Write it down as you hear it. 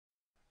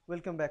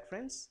Welcome back,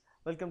 friends.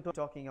 Welcome to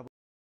talking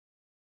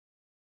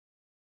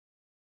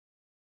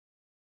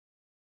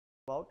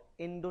about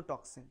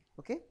endotoxin.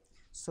 Okay,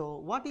 so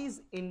what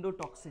is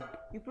endotoxin?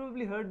 You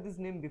probably heard this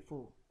name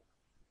before.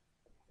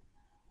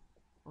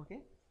 Okay,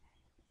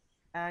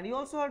 and you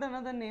also heard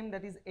another name,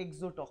 that is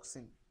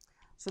exotoxin.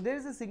 So there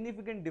is a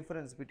significant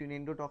difference between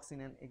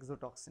endotoxin and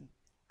exotoxin,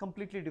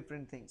 completely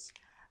different things,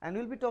 and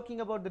we'll be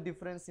talking about the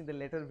difference in the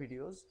later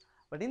videos.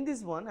 But in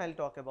this one, I'll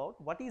talk about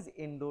what is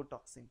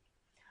endotoxin.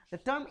 The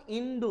term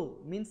endo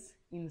means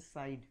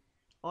inside,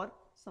 or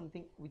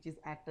something which is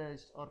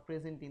attached or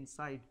present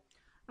inside,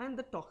 and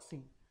the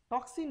toxin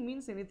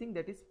means anything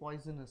that is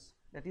poisonous,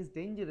 that is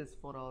dangerous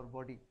for our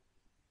body.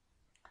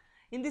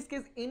 In this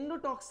case,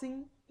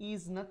 endotoxin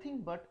is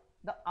nothing but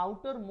the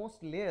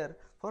outermost layer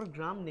for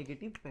gram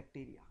negative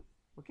bacteria.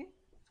 Okay,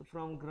 so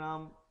from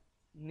gram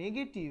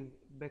negative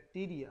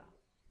bacteria,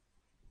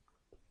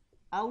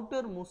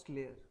 outermost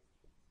layer.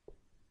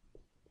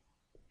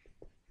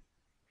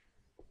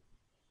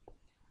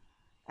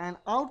 And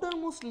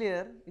outermost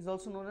layer is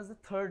also known as the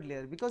third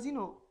layer, because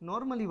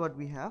normally what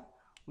we have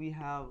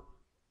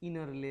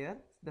inner layer,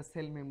 the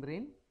cell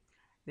membrane,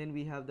 then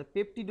we have the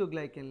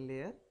peptidoglycan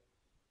layer.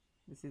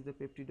 This is the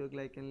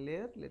peptidoglycan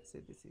layer. Let's say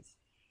this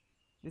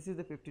is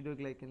the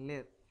peptidoglycan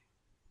layer.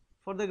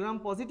 For the gram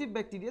positive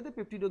bacteria, the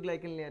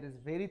peptidoglycan layer is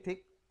very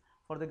thick.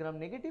 For the gram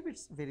negative,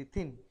 it's very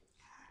thin.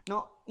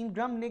 Now in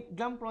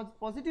gram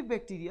positive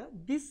bacteria,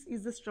 this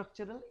is the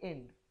structural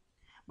end,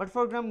 but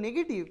for gram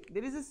negative,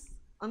 there is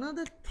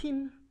another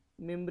thin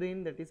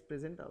membrane that is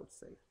present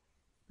outside,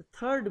 the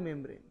third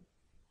membrane.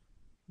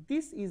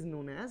 This is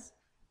known as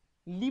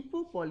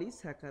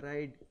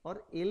lipopolysaccharide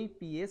or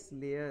LPS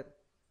layer.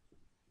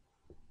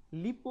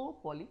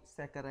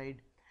 Lipopolysaccharide.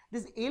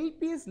 This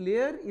LPS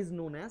layer is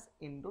known as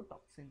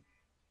endotoxin.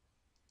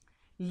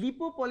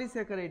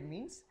 Lipopolysaccharide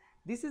means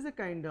this is a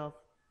kind of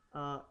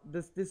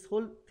this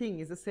whole thing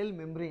is a cell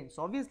membrane,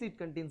 so obviously it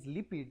contains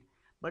lipid,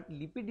 but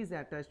lipid is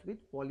attached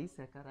with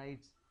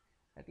polysaccharides,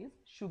 that is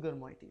sugar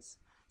moieties.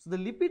 So the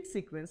lipid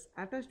sequence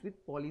attached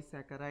with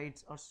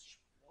polysaccharides or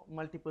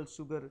multiple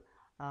sugar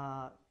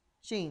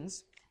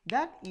chains,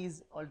 that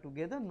is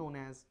altogether known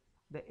as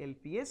the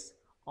LPS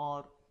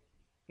or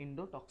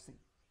endotoxin.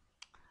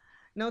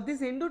 Now this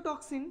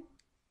endotoxin,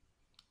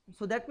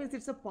 so that means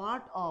it's a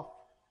part of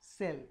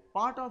cell,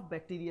 part of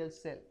bacterial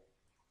cell,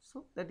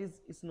 so that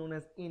is known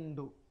as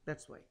endo,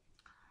 that's why.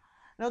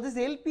 Now this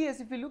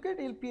LPS, if you look at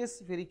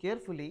LPS very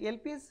carefully,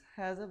 LPS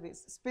has a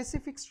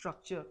specific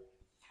structure,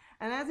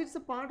 and as it's a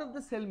part of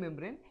the cell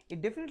membrane,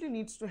 it definitely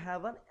needs to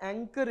have an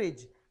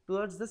anchorage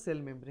towards the cell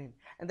membrane,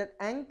 and that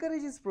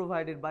anchorage is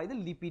provided by the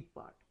lipid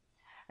part,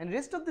 and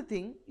rest of the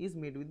thing is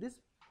made with this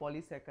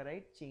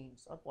polysaccharide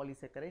chains or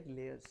polysaccharide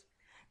layers.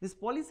 These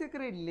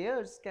polysaccharide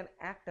layers can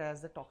act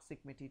as the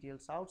toxic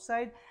materials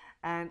outside,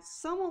 and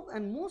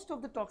most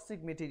of the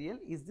toxic material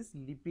is this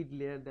lipid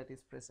layer that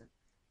is present.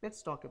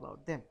 Let's talk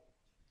about them.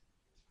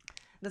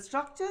 The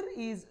structure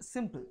is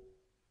simple.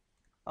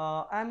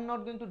 I am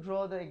not going to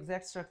draw the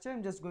exact structure, I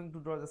am just going to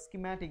draw the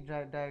schematic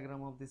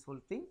diagram of this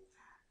whole thing.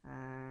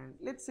 And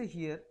let's say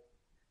here,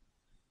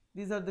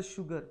 these are the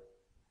sugar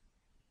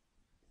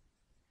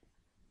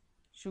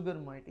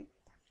moiety,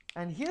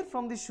 and here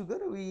from the sugar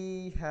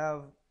we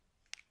have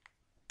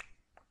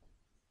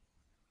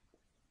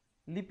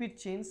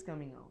lipid chains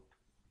coming out.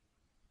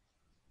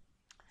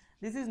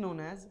 This is known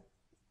as,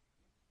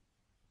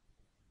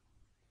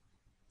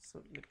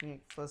 so let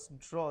me first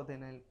draw,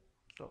 then I will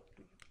talk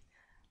to you.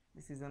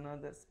 This is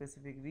another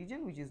specific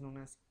region which is known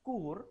as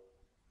core.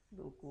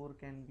 The core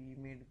can be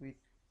made with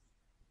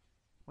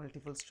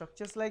multiple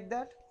structures like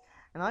that,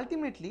 and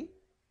ultimately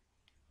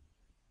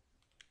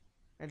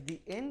at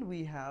the end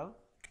we have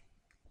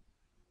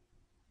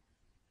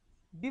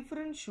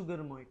different sugar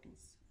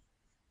moieties.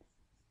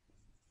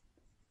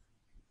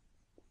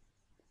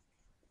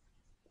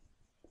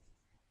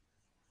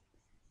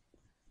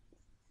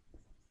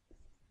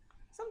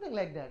 Something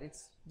like that,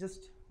 it's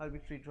just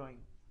arbitrary drawing.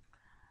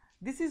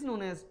 This is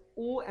known as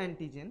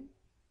O-antigen,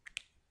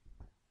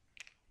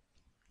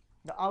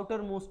 the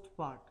outermost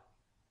part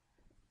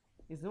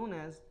is known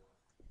as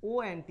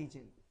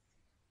O-antigen,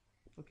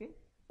 okay,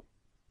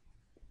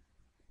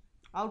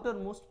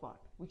 outermost part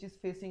which is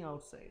facing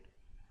outside.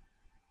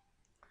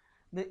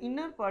 The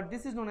inner part,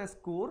 this is known as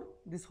core,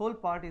 this whole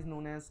part is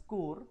known as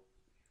core,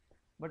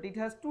 but it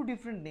has two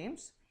different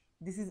names.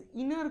 This is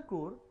inner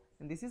core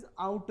and this is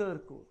outer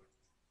core,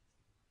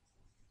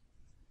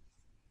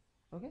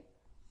 okay,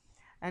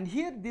 and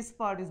here this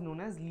part is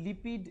known as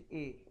lipid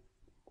A,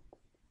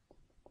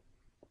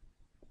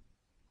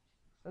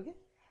 okay,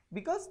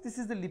 because this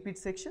is the lipid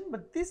section,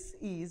 but this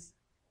is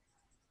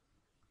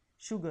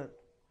sugar,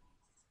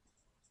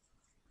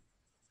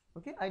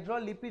 okay. I draw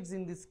lipids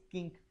in this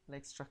kink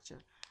like structure.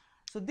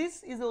 So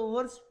this is an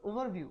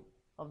overview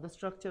of the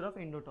structure of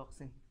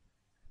endotoxin,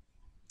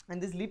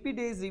 and this lipid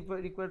A is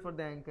required for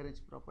the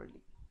anchorage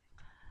properly.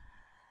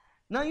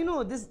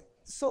 Now this,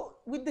 so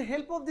with the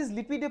help of this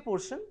lipid A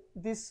portion,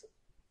 this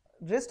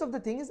rest of the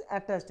thing is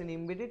attached and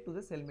embedded to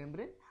the cell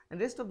membrane. and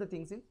rest of the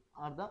things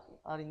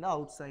are in the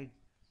outside.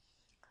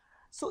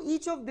 So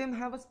each of them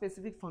have a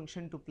specific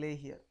function to play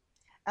here.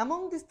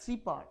 Among these three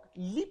parts,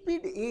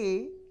 lipid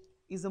A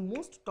is the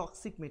most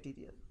toxic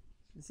material.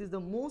 This is the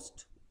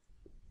most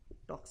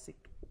toxic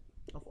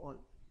of all,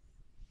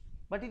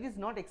 but it is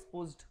not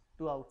exposed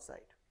to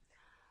outside.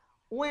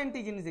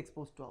 O-antigen is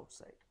exposed to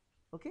outside,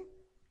 okay,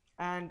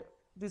 and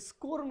this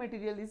core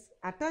material is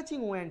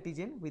attaching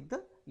O-antigen with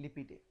the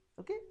lipid A,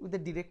 okay, with the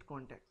direct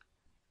contact.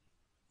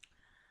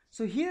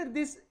 So here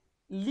this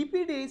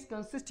lipid A is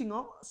consisting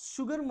of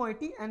sugar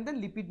moiety and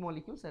then lipid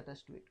molecules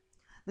attached to it.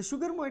 The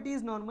sugar moiety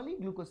is normally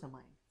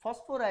glucosamine,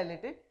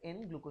 phosphorylated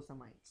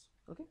N-glucosamides,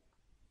 okay.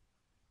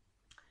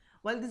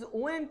 While these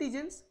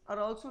O-antigens are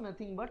also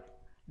nothing but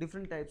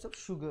different types of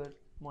sugar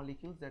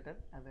molecules that are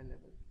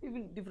available,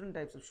 even different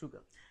types of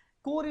sugar.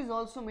 Core is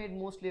also made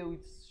mostly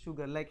with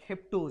sugar, like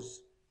heptose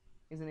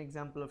is an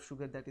example of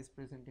sugar that is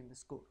present in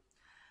this core.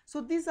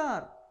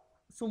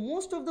 So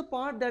most of the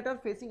part that are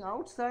facing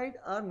outside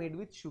are made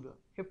with sugar,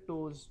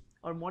 heptose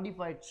or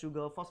modified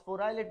sugar,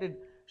 phosphorylated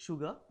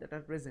sugar that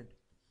are present.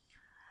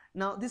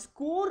 Now this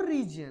core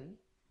region,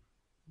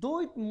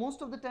 though it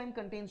most of the time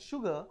contains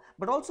sugar,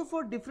 but also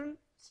for different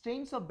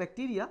strains of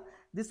bacteria,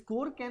 this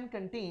core can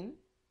contain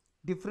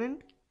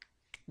different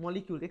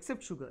molecules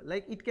except sugar,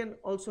 like it can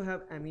also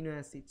have amino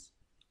acids,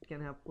 it can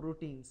have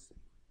proteins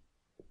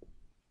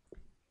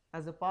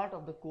as a part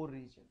of the core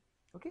region,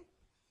 okay.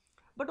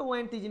 But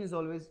O-antigen is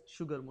always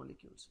sugar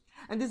molecules,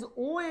 and this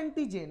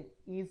O-antigen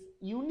is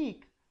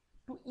unique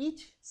to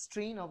each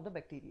strain of the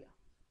bacteria,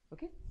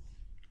 okay.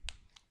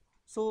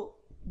 So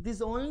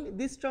this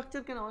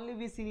structure can only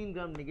be seen in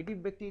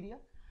gram-negative bacteria.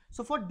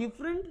 So for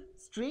different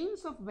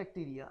strains of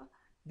bacteria,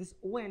 this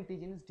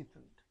O-antigen is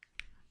different.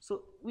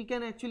 So we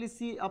can actually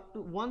see up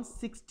to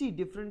 160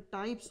 different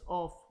types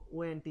of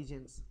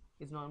O-antigens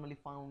is normally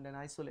found and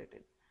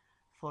isolated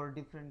for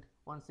different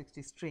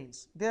 160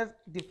 strains. They are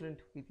different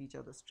with each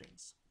other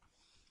strains,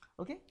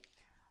 okay.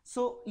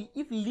 So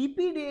if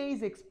lipid A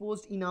is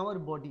exposed in our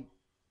body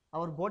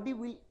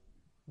will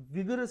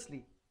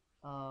vigorously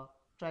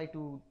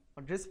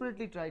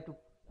desperately try to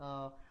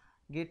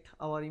get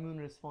our immune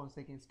response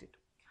against it.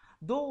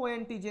 Though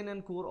O-antigen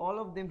and core, all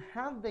of them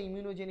have the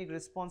immunogenic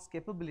response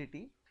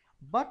capability,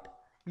 but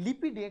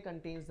lipid A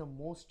contains the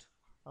most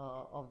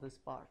of this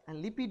part,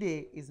 and lipid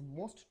A is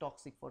most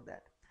toxic for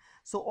that.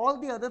 So all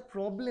the other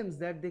problems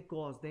that they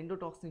cause, the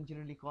endotoxin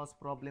generally cause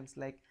problems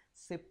like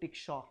septic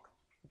shock,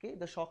 okay,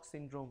 the shock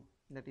syndrome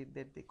that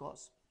they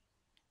cause.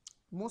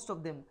 Most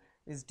of them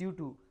is due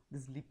to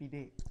this lipid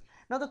A.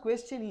 Now the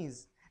question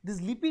is, this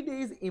lipid A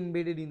is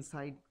embedded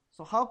inside,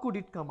 so how could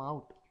it come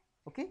out?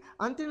 Okay,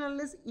 until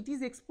unless it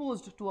is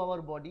exposed to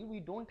our body, we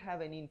don't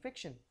have any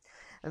infection.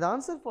 And the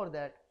answer for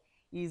that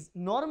is,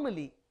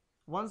 normally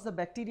once the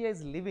bacteria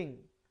is living,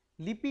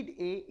 lipid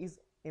A is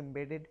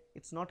embedded,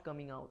 it's not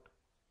coming out.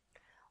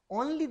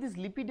 Only this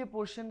lipid A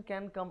portion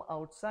can come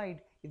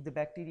outside if the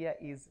bacteria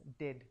is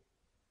dead.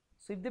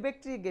 So if the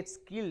bacteria gets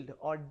killed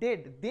or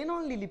dead, then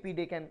only lipid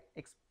A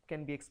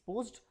can be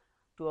exposed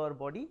to our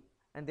body,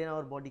 and then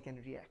our body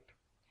can react.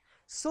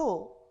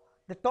 So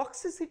the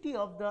toxicity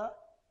of the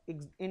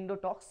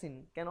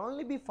endotoxin can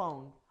only be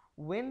found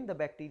when the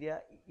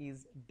bacteria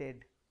is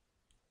dead.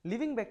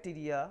 Living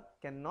bacteria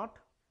cannot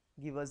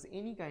give us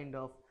any kind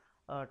of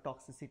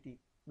toxicity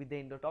with the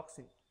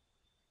endotoxin,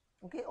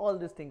 okay, all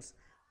these things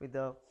with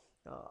the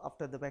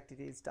after the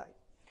bacteria is died,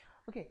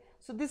 okay.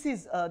 So this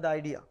is the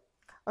idea.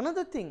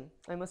 Another thing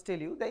I must tell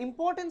you, the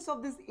importance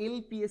of this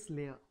LPS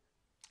layer.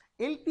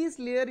 LPS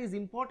layer is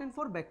important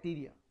for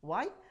bacteria.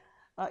 Why?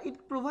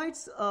 It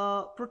provides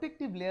a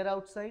protective layer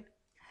outside,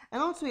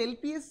 and also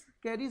LPS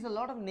carries a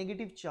lot of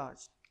negative charge,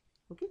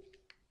 okay.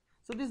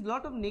 So this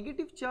lot of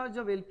negative charge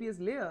of LPS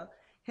layer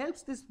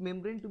helps this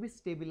membrane to be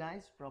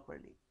stabilized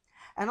properly,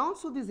 and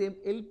also this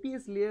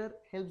LPS layer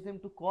helps them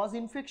to cause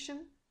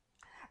infection,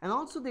 and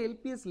also the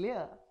LPS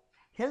layer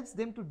helps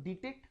them to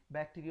detect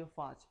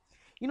bacteriophage.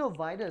 You know,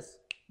 virus,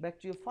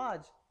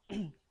 bacteriophage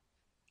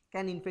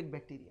can infect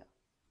bacteria.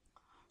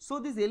 So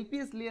this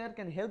LPS layer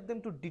can help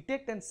them to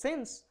detect and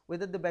sense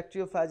whether the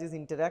bacteriophage is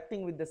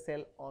interacting with the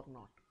cell or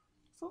not.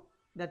 So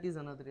that is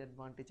another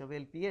advantage of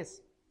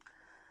LPS.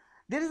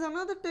 There is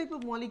another type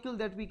of molecule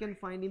that we can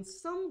find in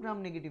some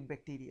gram-negative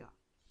bacteria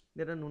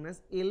that are known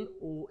as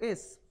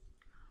LOS.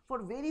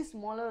 For very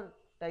smaller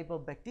type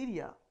of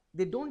bacteria,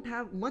 they don't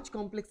have much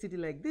complexity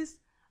like this,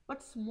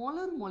 but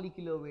smaller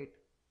molecular weight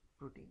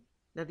protein,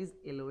 that is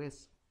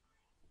LOS.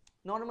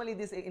 Normally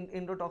these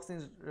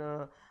endotoxins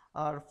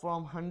are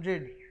from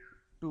 100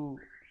 to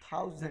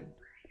 1000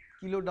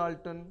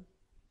 kilodalton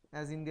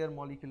as in their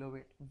molecular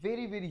weight,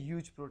 very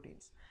huge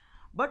proteins,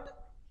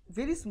 but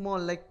very small,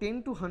 like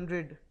 10 to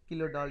 100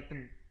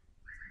 kilodalton.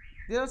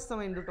 There are some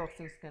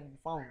endotoxins can be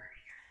found.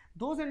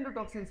 Those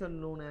endotoxins are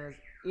known as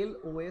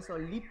LOS or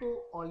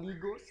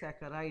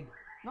lipooligosaccharide,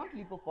 not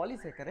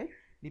lipopolysaccharide,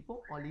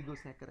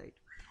 lipooligosaccharide.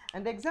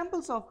 And the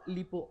examples of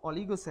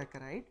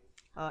lipooligosaccharide,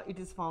 it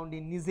is found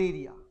in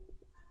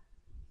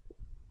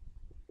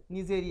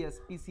Neisseria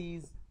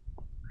species,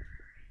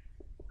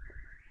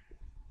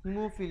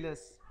 Haemophilus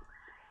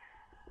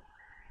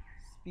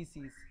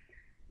species.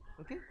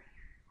 Okay,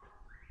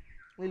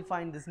 we will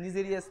find this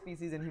Neisseria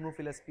species and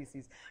Haemophilus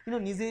species. You know,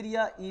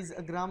 Neisseria is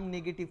a gram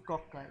negative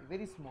cocci,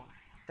 very small,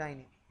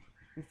 tiny.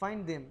 We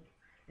find them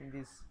in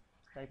this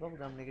type of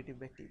gram negative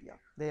bacteria,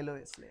 the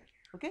LOS layer.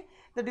 Okay,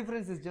 the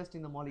difference is just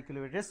in the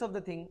molecular weight. Rest of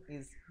the thing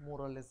is more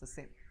or less the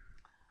same.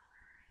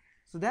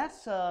 So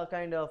that's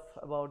kind of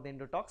about the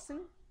endotoxin,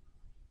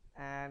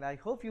 and I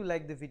hope you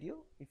like the video.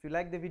 If you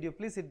like the video,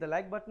 please hit the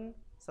like button,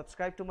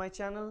 subscribe to my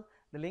channel.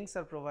 The links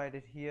are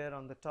provided here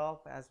on the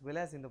top as well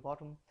as in the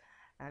bottom.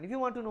 And if you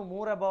want to know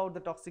more about the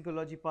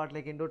toxicology part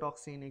like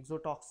endotoxin,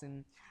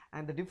 exotoxin,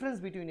 and the difference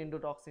between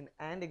endotoxin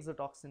and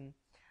exotoxin,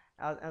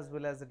 as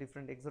well as the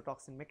different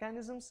exotoxin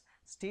mechanisms,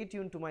 stay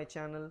tuned to my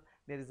channel.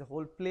 There is a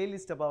whole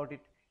playlist about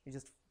it. You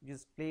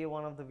just play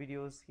one of the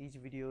videos, each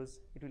videos,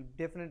 it will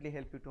definitely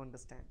help you to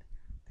understand.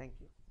 Thank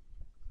you.